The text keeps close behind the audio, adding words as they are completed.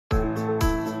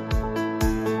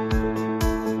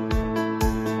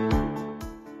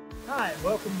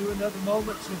another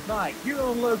Moments with Mike here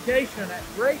on location at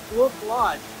Great Wolf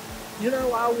Lodge. You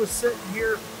know, I was sitting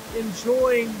here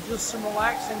enjoying just some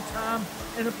relaxing time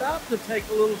and about to take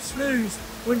a little snooze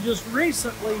when just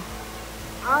recently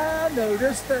I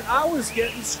noticed that I was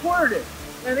getting squirted,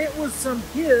 and it was some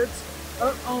kids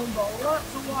up on the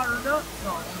Lots of Water Duck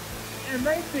Zone, and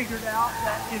they figured out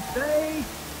that if they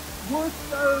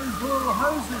worked those little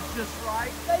hoses just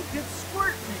right, they could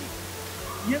squirt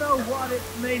me. You know what it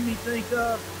made me think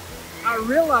of? I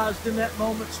realized in that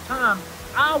moment's time,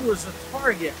 I was a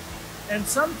target. And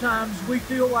sometimes we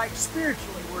feel like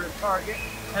spiritually we're a target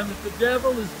and that the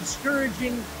devil is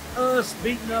discouraging us,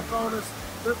 beating up on us.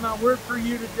 But my word for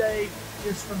you today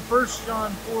is from 1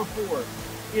 John 4:4.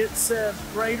 It says,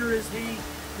 greater is he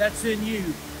that's in you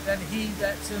than he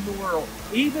that's in the world.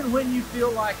 Even when you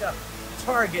feel like a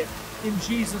target in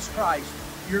Jesus Christ,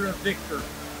 you're a victor.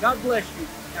 God bless you.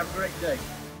 Have a great day.